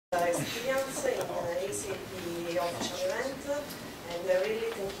experience in ASAP official event, and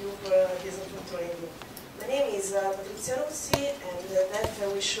really thank you for this opportunity. My name is Patrizia Rossi, and that I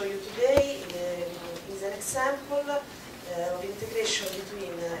will show you today is an example of integration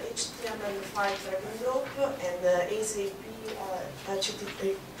between Html5 drag and drop and ASAP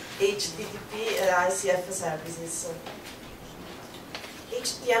HTTP ICF services.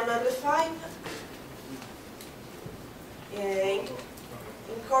 Html5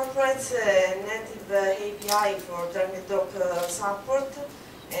 incorporates a native API for drag and drop support,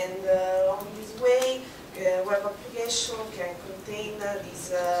 and on this way web application can contain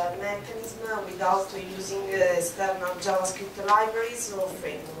this mechanism without using external JavaScript libraries or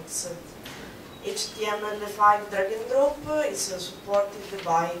frameworks. Html5 drag and drop is supported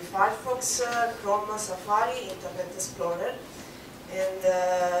by Firefox, Chrome, Safari, Internet Explorer, and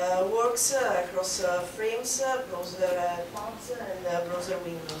works across frames, browser tabs, and browser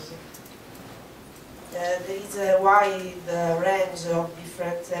windows. There is a wide range of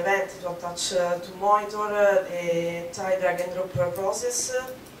different events to attach to monitor the entire drag and drop process.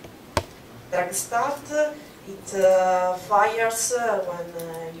 Drag start, it fires when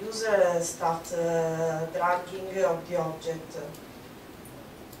user starts dragging of the object.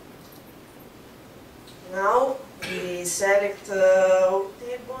 Now we select our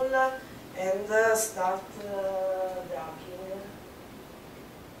table and start dragging.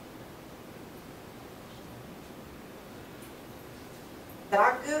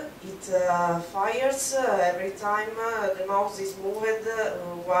 Drag, it fires every time the mouse is moved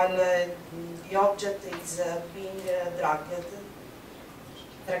while the object is being dragged.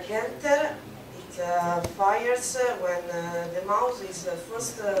 Drag enter, it fires when the mouse is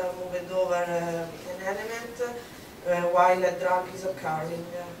first moved over an element while a drag is occurring.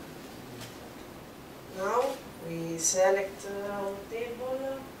 Now we select our table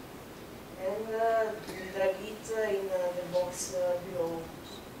and drag it in the box below.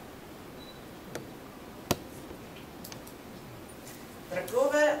 Drag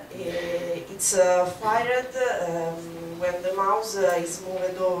over, it's fired when the mouse is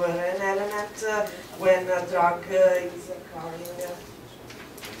moved over an element when a drag is occurring.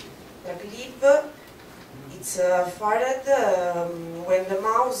 Drag leave, it's fired when the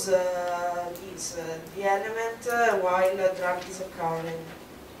mouse leaves the element while a drag is occurring.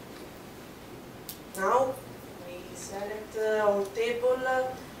 Now we select our table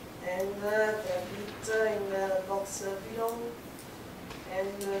and drag it in the box below,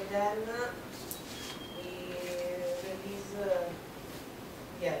 and then we release the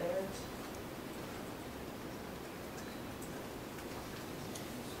element.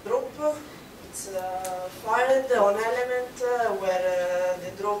 Drop, it's fired on element where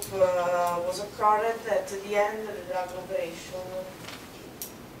the drop was occurred at the end of the drag operation.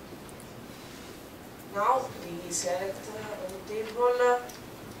 Now we select our table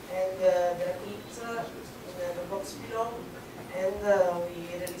and drag it in the box below, and we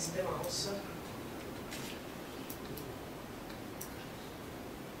release the mouse.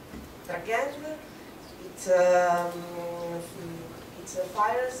 Drag end, it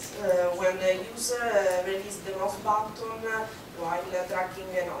fires when the user releases the mouse button while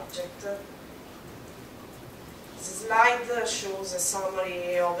dragging an object. This slide shows a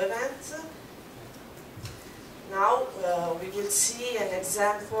summary of events. Now we will see an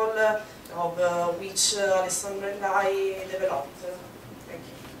example of which Alessandro and I developed. Thank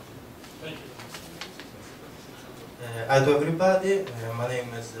you. Thank you. Hi to everybody, my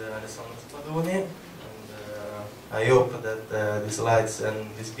name is Alessandro Spadoni, and I hope that the slides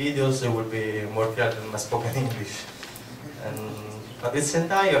and these videos will be more clear than my spoken English. And at the same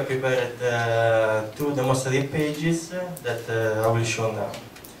time, I prepared two demonstrative pages that I will show now.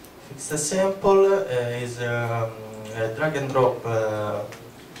 Fixed example is a drag and drop,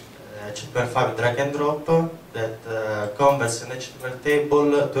 Html5 drag and drop that converts an HTML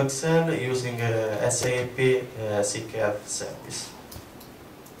table to Excel using SAP CCF service.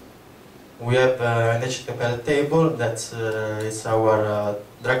 We have an HTML table that is our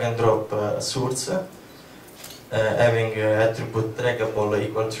drag and drop source, having attribute draggable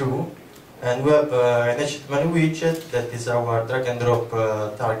equal true. And we have an HTML widget that is our drag and drop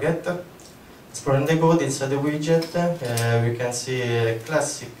target. Exploring the code inside the widget, we can see a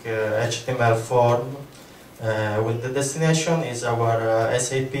classic HTML form with the destination is our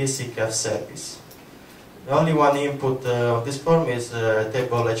SAP CCF service. The only one input of this form is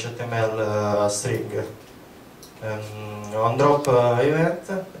table HTML string. On drop event,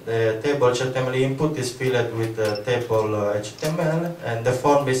 the table HTML input is filled with the table HTML, and the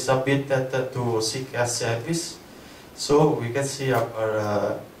form is submitted to CCF service. So we can see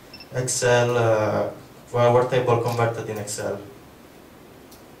our Excel, for our table converted in Excel.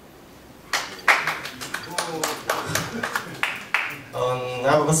 On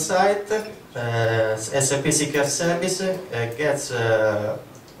our site, SAP CQF service gets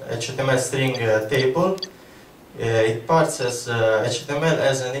HTML string table. It parses HTML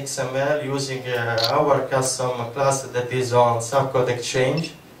as an XML using our custom class that is on subcode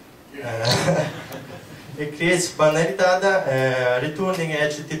exchange. It creates binary data, returning a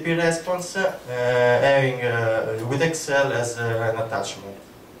HTTP response, having with Excel as an attachment.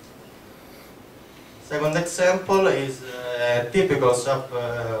 Second example is a typical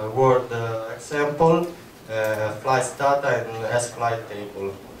sub-word example, flights data and S-flight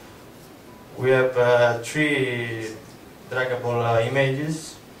table. We have 3 draggable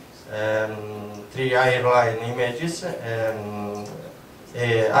images, 3 airline images, and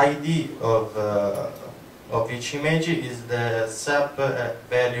the ID of each image is the sub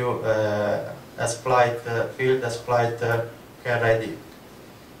value as flight field as flight car ID.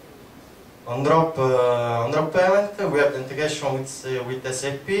 On drop event we have the integration with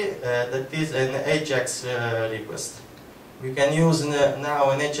SAP that is an AJAX request. We can use now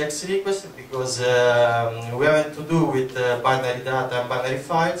an AJAX request because we haven't to do with binary data and binary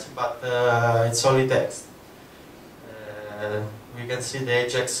files, but it's only text. We can see the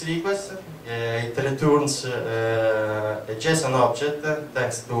AJAX request. It returns a JSON object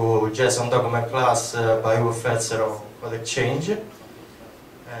thanks to JSON document class by UFS code exchange,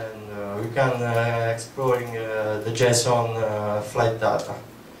 and we can exploring the JSON flight data.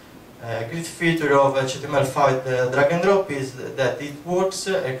 A great feature of HTML5 drag and drop is that it works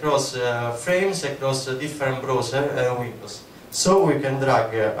across frames, across different browsers and windows. So we can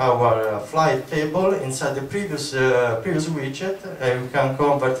drag our flight table inside the previous widget, and we can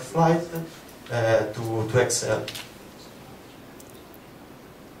convert flight to Excel.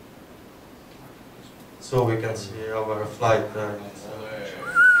 So we can see our flight in Excel.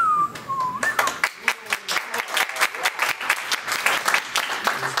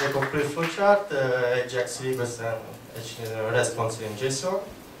 This is the complete flowchart, AJAX request and response in JSON.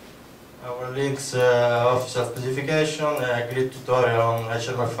 Our links, official specification, great tutorial on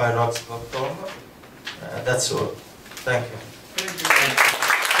html5rocks.com. That's all. Thank you. Thank you.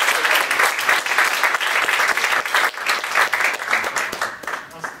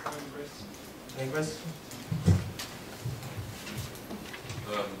 Any questions?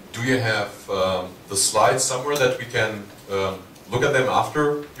 Do you have the slides somewhere that we can look at them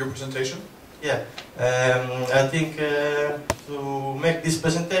after your presentation? Yeah, I think to make this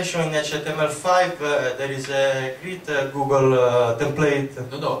presentation in HTML5 there is a great Google template.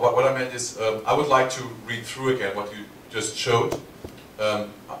 No, what I meant is I would like to read through again what you just showed.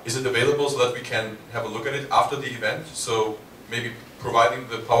 Is it available so that we can have a look at it after the event? So maybe providing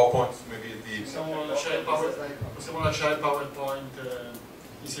the PowerPoint, maybe the... Possiamo lasciare il PowerPoint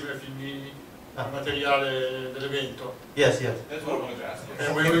insieme ai filmini, al materiale dell'evento. Yes, yes. That's what I wanted to ask.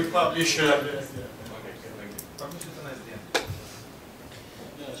 And we will publish Okay, thank you.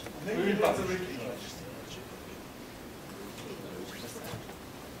 we will publish.